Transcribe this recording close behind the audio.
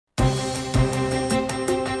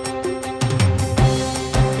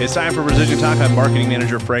It's time for Precision Talk. I'm Marketing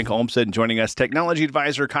Manager Frank Olmstead, and joining us, Technology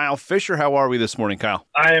Advisor Kyle Fisher. How are we this morning, Kyle?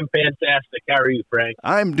 I am fantastic. How are you, Frank?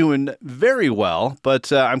 I'm doing very well,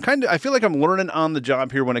 but I feel like I'm learning on the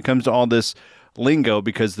job here when it comes to all this lingo,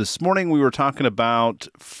 because this morning we were talking about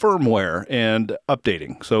firmware and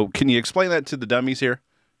updating. So can you explain that to the dummies here?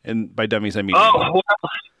 And by dummies, I mean...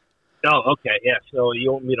 Oh, okay. Yeah. So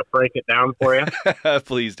you want me to break it down for you?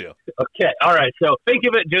 Please do. Okay. All right. So think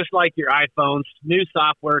of it just like your iPhones. New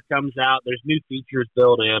software comes out. There's new features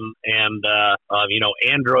built in. And,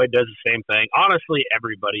 Android does the same thing. Honestly,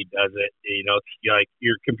 everybody does it. It's like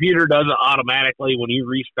your computer does it automatically. When you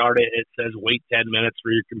restart it, it says wait 10 minutes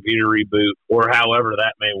for your computer reboot, or however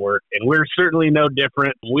that may work. And we're certainly no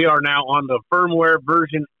different. We are now on the firmware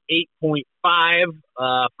version 8.5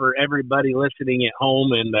 for everybody listening at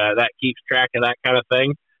home, and that keeps track of that kind of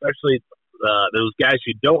thing, especially those guys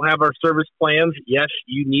who don't have our service plans. Yes,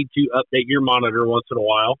 you need to update your monitor once in a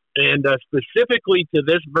while. And specifically to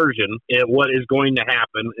this version, what is going to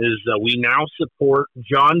happen is we now support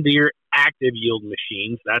John Deere active yield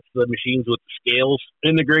machines. That's the machines with the scales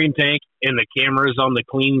in the grain tank and the cameras on the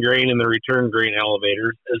clean grain and the return grain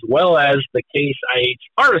elevators, as well as the Case IH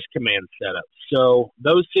Harvest Command setup. So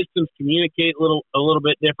those systems communicate a little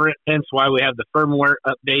bit different, hence why we have the firmware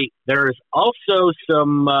update. There's also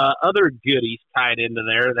some other goodies tied into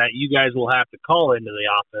there that you guys will have to call into the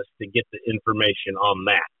office to get the information on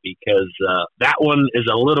that, because that one is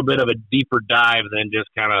a little bit of a deeper dive than just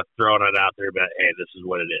kind of throwing it out there, but hey, this is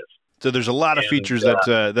what it is. So there's a lot of features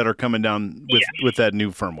that are coming down with that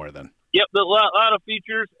new firmware then. Yep, a lot of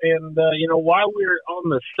features. And, while we're on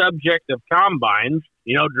the subject of combines,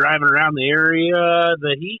 driving around the area,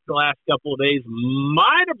 the heat the last couple of days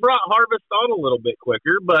might have brought harvest on a little bit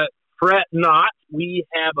quicker, but fret not. We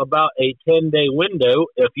have about a 10-day window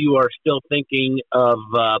if you are still thinking of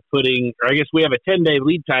we have a 10-day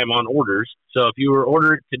lead time on orders. So if you were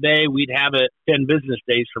ordering it today, we'd have it 10 business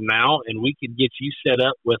days from now, and we could get you set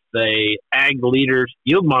up with a Ag Leaders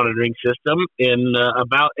yield monitoring system in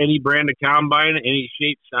about any brand of combine, any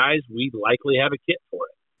shape, size. We'd likely have a kit for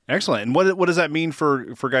it. Excellent. And what does that mean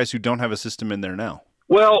for guys who don't have a system in there now?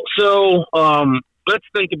 Well, so let's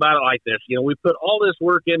think about it like this. We put all this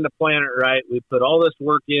work in to plan it right. We put all this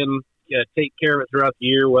work in to take care of it throughout the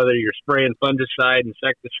year, whether you're spraying fungicide,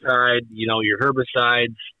 insecticide, your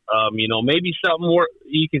herbicides, maybe something more,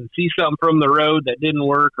 you can see something from the road that didn't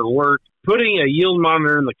work or worked. Putting a yield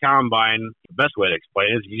monitor in the combine, the best way to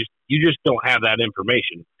explain it is you just don't have that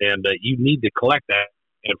information, and you need to collect that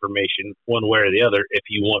information one way or the other if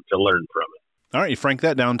you want to learn from it. All right, you frank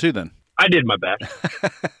that down too then. I did my best.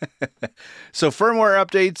 So firmware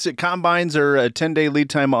updates, combines are a 10-day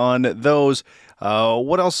lead time on those.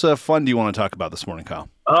 What else fun do you want to talk about this morning, Kyle?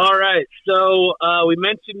 All right. So we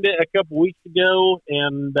mentioned it a couple weeks ago,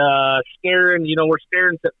 and we're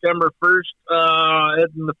staring September 1st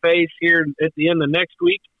in the face here at the end of next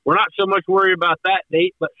week. We're not so much worried about that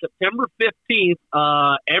date, but September 15th,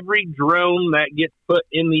 every drone that gets put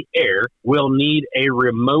in the air will need a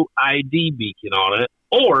remote ID beacon on it,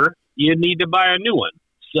 or you need to buy a new one.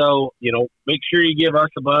 So, make sure you give us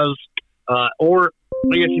a buzz, or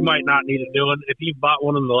I guess you might not need a new one. If you've bought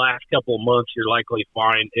one in the last couple of months, you're likely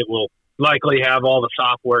fine. It will likely have all the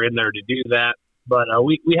software in there to do that. But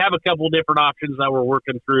we have a couple of different options that we're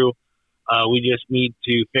working through. We just need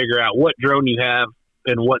to figure out what drone you have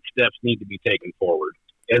and what steps need to be taken forward.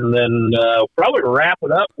 And then probably wrap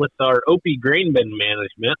it up with our OP grain bin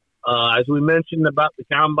management. As we mentioned about the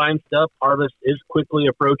combine stuff, harvest is quickly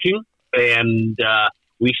approaching, and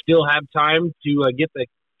we still have time to get the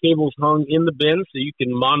cables hung in the bin so you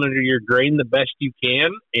can monitor your grain the best you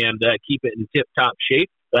can and keep it in tip-top shape.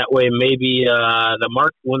 That way, maybe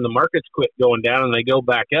when the markets quit going down and they go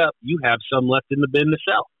back up, you have some left in the bin to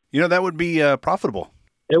sell. That would be profitable.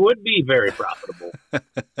 It would be very profitable.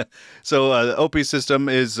 So the OP system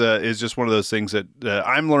is just one of those things that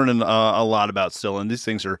I'm learning a lot about still, and these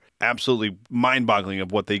things are absolutely mind-boggling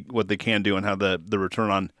of what they can do and how the return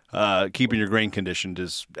on keeping your grain conditioned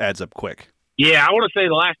adds up quick. Yeah, I want to say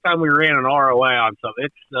the last time we ran an ROI on something,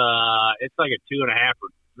 it's like a 2.5 or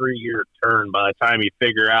 3 year turn by the time you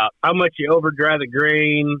figure out how much you over dry the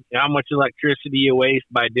grain, how much electricity you waste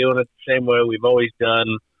by doing it the same way we've always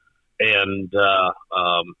done. And,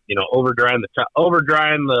 over drying the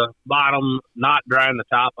bottom, not drying the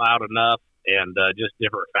top out enough, and just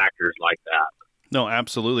different factors like that. No,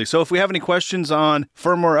 absolutely. So if we have any questions on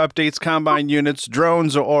firmware updates, combine units,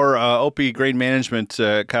 drones, or OP grain management,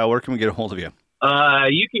 Kyle, where can we get a hold of you?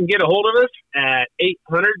 You can get a hold of us at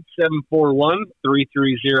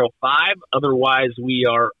 800-741-3305. Otherwise, we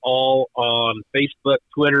are all on Facebook,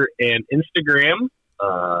 Twitter, and Instagram.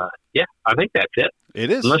 yeah, I think that's it.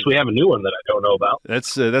 It is. Unless we have a new one that I don't know about.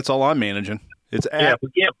 That's all I'm managing. It's if we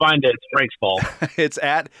can't find it, it's Frank's fault. It's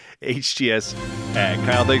at HTS Ag.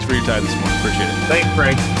 Kyle, thanks for your time this morning. Appreciate it. Thanks,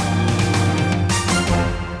 Frank.